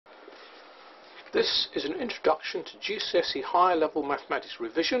This is an introduction to GCSE higher level mathematics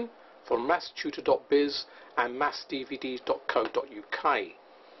revision from mathstutor.biz and mathsdvds.co.uk.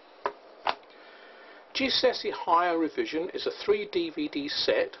 GCSE higher revision is a 3 DVD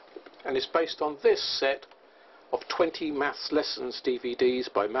set and is based on this set of 20 maths lessons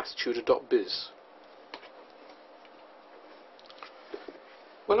DVDs by mathstutor.biz.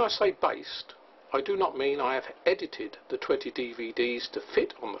 When I say based, I do not mean I have edited the 20 DVDs to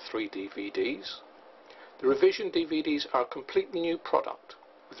fit on the 3 DVDs. The revision DVDs are a completely new product,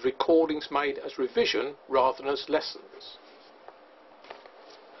 with recordings made as revision rather than as lessons.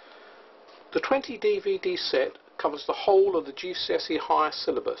 The 20 DVD set covers the whole of the GCSE higher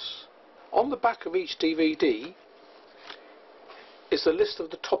syllabus. On the back of each DVD is the list of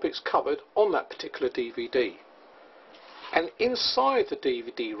the topics covered on that particular DVD. And inside the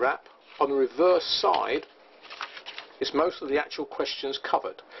DVD wrap, on the reverse side, is most of the actual questions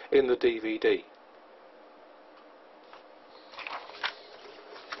covered in the DVD.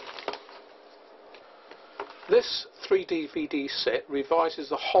 This 3 DVD set revises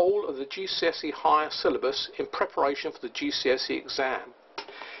the whole of the GCSE higher syllabus in preparation for the GCSE exam.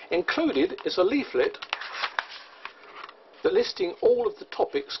 Included is a leaflet listing all of the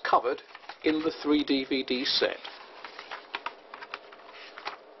topics covered in the 3 DVD set.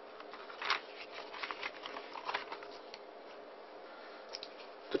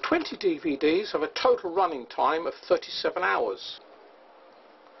 The 20 DVDs have a total running time of 37 hours.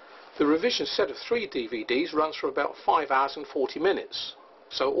 The revision set of 3 DVDs runs for about 5 hours and 40 minutes.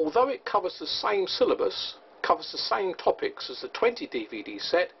 So although it covers the same syllabus, covers the same topics as the 20 DVD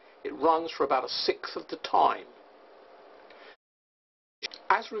set, it runs for about a sixth of the time.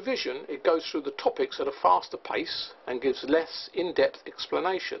 As revision, it goes through the topics at a faster pace and gives less in-depth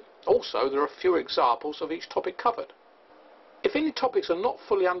explanation. Also, there are fewer examples of each topic covered. If any topics are not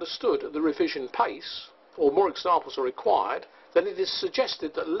fully understood at the revision pace, or more examples are required, then it is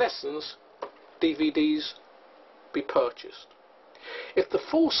suggested that lessons DVDs be purchased. If the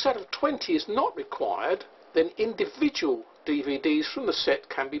full set of 20 is not required, then individual DVDs from the set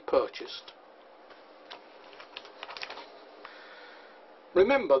can be purchased.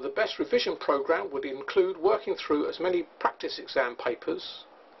 Remember, the best revision programme would include working through as many practice exam papers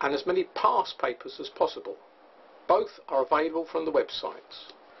and as many past papers as possible. Both are available from the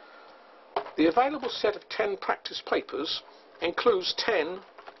websites. The available set of 10 practice papers includes 10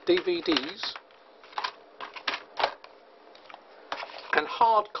 DVDs and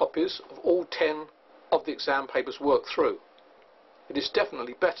hard copies of all 10 of the exam papers worked through. It is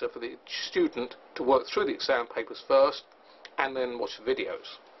definitely better for the student to work through the exam papers first and then watch the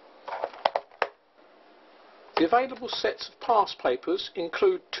videos. The available sets of past papers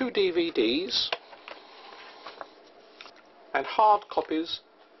include 2 DVDs and hard copies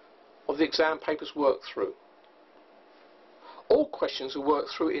of the exam papers worked through. All questions are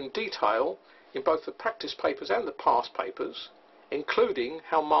worked through in detail in both the practice papers and the past papers, including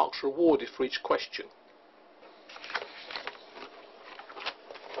how marks are awarded for each question.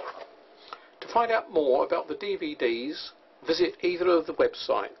 To find out more about the DVDs, visit either of the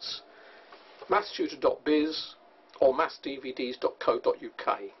websites, mathstutor.biz or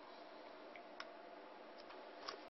mathsdvds.co.uk.